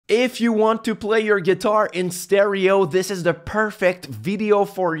If you want to play your guitar in stereo, this is the perfect video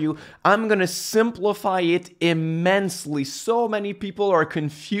for you. I'm gonna simplify it immensely. So many people are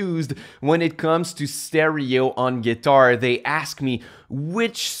confused when it comes to stereo on guitar. They ask me,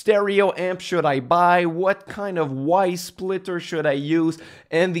 which stereo amp should I buy? What kind of Y splitter should I use?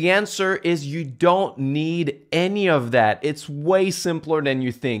 And the answer is you don't need any of that. It's way simpler than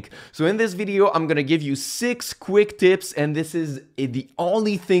you think. So in this video, I'm gonna give you 6 quick tips, and this is the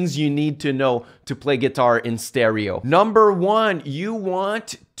only things you need to know to play guitar in stereo. Number 1, you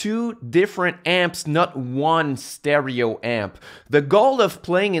want 2 different amps, not one stereo amp. The goal of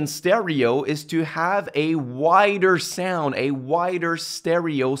playing in stereo is to have a wider sound, a wider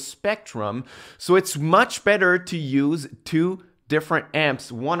stereo spectrum. So it's much better to use 2 different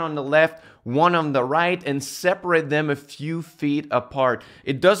amps, one on the left, one on the right, and separate them a few feet apart.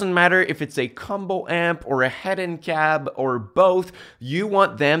 It doesn't matter if it's a combo amp or a head and cab or both, you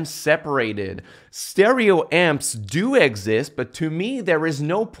want them separated. Stereo amps do exist, but to me there is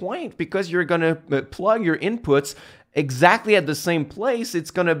no point because you're gonna plug your inputs exactly at the same place. It's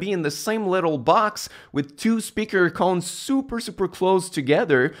gonna be in the same little box with 2 speaker cones super close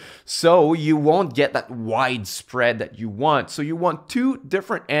together, so you won't get that wide spread that you want. So you want 2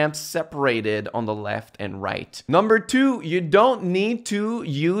 different amps separated on the left and right. Number 2, you don't need to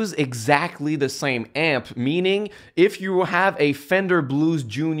use exactly the same amp, meaning if you have a Fender Blues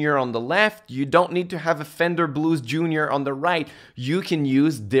Junior on the left, you don't need to have a Fender Blues Junior on the right. You can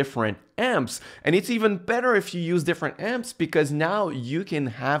use different amps. And it's even better if you use different amps because now you can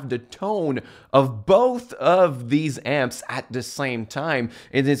have the tone of both of these amps at the same time,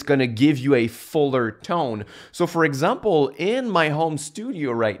 and it's going to give you a fuller tone. So for example, in my home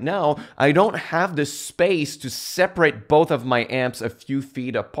studio right now, I don't have the space to separate both of my amps a few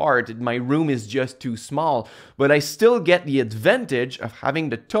feet apart. My room is just too small, but I still get the advantage of having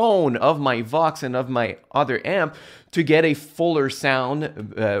the tone of my Vox and of my other amp to get a fuller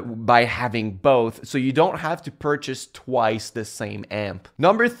sound by having both, so you don't have to purchase twice the same amp.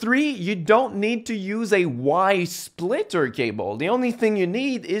 Number 3, you don't need to use a Y splitter cable. The only thing you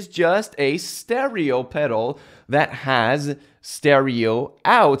need is just a stereo pedal that has stereo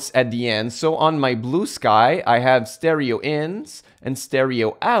outs at the end. So on my Blue Sky, I have stereo ins and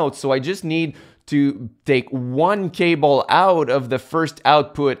stereo outs, so I just need to take one cable out of the first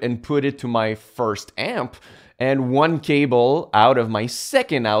output and put it to my first amp, and one cable out of my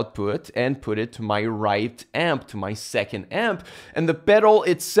second output and put it to my right amp, to my second amp. And the pedal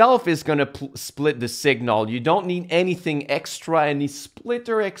itself is gonna split the signal. You don't need anything extra, any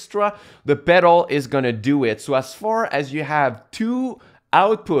splitter extra. The pedal is gonna do it. So as far as you have 2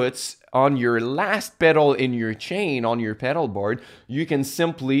 outputs on your last pedal in your chain, on your pedal board, you can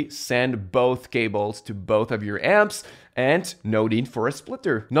simply send both cables to both of your amps and no need for a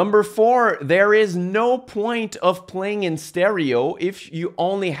splitter. Number 4, there is no point of playing in stereo if you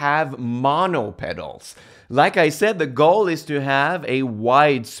only have mono pedals. Like I said, the goal is to have a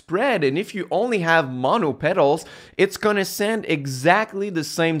wide spread, and if you only have mono pedals, it's gonna send exactly the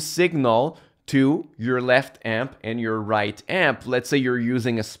same signal to your left amp and your right amp. Let's say you're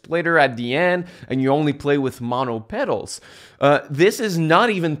using a splitter at the end and you only play with mono pedals. This is not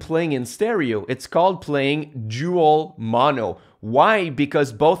even playing in stereo. It's called playing dual mono. Why?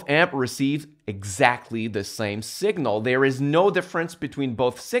 Because both amp receive exactly the same signal. There is no difference between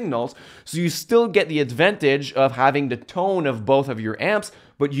both signals, so you still get the advantage of having the tone of both of your amps,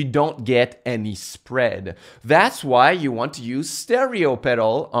 but you don't get any spread. That's why you want to use stereo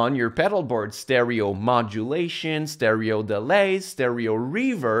pedal on your pedal board, stereo modulation, stereo delays, stereo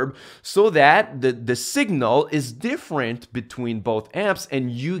reverb, so that the signal is different between both amps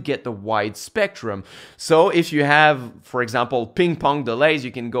and you get the wide spectrum. So if you have, for example, ping pong delays,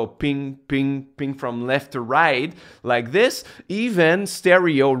 you can go ping, ping, ping from left to right like this. Even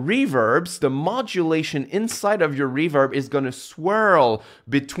stereo reverbs, the modulation inside of your reverb is going to swirl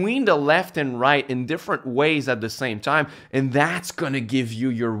between the left and right in different ways at the same time, and that's going to give you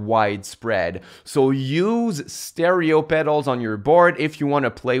your wide spread. So use stereo pedals on your board if you want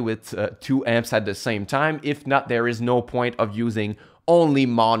to play with 2 amps at the same time. If not, there is no point of using only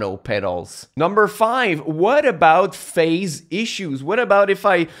mono pedals. Number 5, what about phase issues? What about if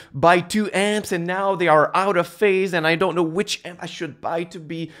I buy 2 amps and now they are out of phase and I don't know which amp I should buy to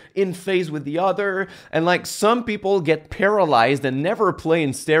be in phase with the other? And like, some people get paralyzed and never play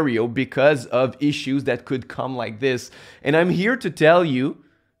in stereo because of issues that could come like this. And I'm here to tell you,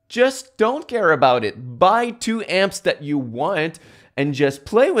 just don't care about it. Buy 2 amps that you want and just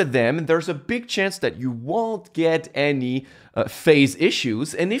play with them, there's a big chance that you won't get any phase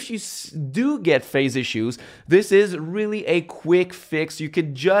issues. And if you do get phase issues, this is really a quick fix. You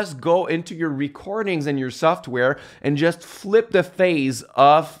could just go into your recordings and your software and just flip the phase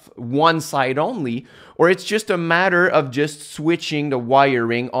of one side only, or it's just a matter of just switching the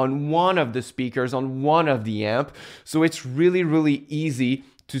wiring on one of the speakers, on one of the amp. So it's really, really easy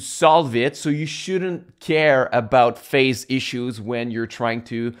to solve it. So you shouldn't care about phase issues when you're trying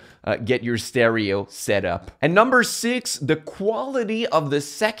to get your stereo set up. And number 6, the quality of the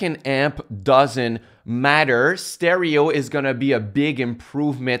second amp doesn't matter. Stereo is gonna be a big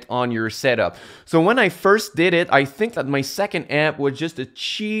improvement on your setup. So when I first did it, I think that my second amp was just a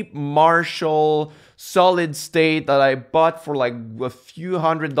cheap Marshall solid state that I bought for like a few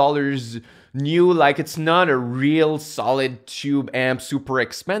 $100s new. Like, it's not a real solid tube amp, super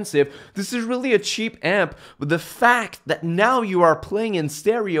expensive. This is really a cheap amp, but the fact that now you are playing in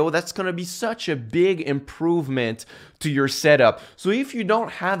stereo, that's gonna be such a big improvement to your setup. So if you don't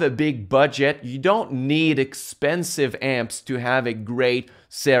have a big budget, you don't need expensive amps to have a great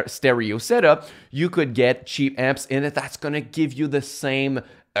stereo setup. You could get cheap amps in it that's gonna give you the same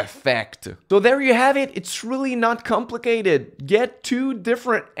effect. So there you have it. It's really not complicated. Get 2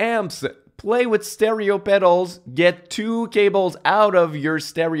 different amps, play with stereo pedals, get 2 cables out of your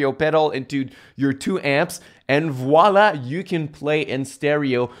stereo pedal into your 2 amps, and voila, you can play in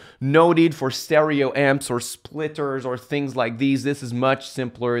stereo. No need for stereo amps or splitters or things like these. This is much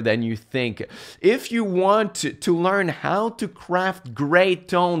simpler than you think. If you want to learn how to craft great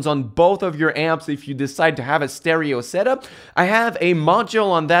tones on both of your amps, if you decide to have a stereo setup, I have a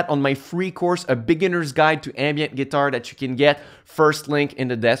module on that on my free course, A Beginner's Guide to Ambient Guitar, that you can get. First link in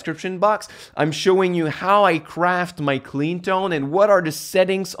the description box. I'm showing you how I craft my clean tone and what are the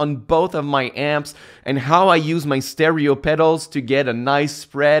settings on both of my amps and how I use my stereo pedals to get a nice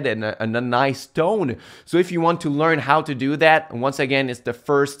spread and a nice tone. So if you want to learn how to do that, once again, it's the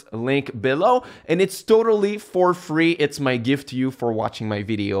first link below, and it's totally for free. It's my gift to you for watching my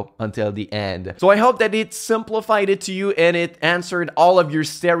video until the end. So I hope that it simplified it to you and it answered all of your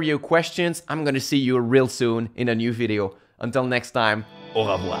stereo questions. I'm gonna see you real soon in a new video. Until next time, au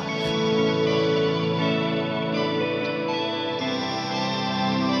revoir.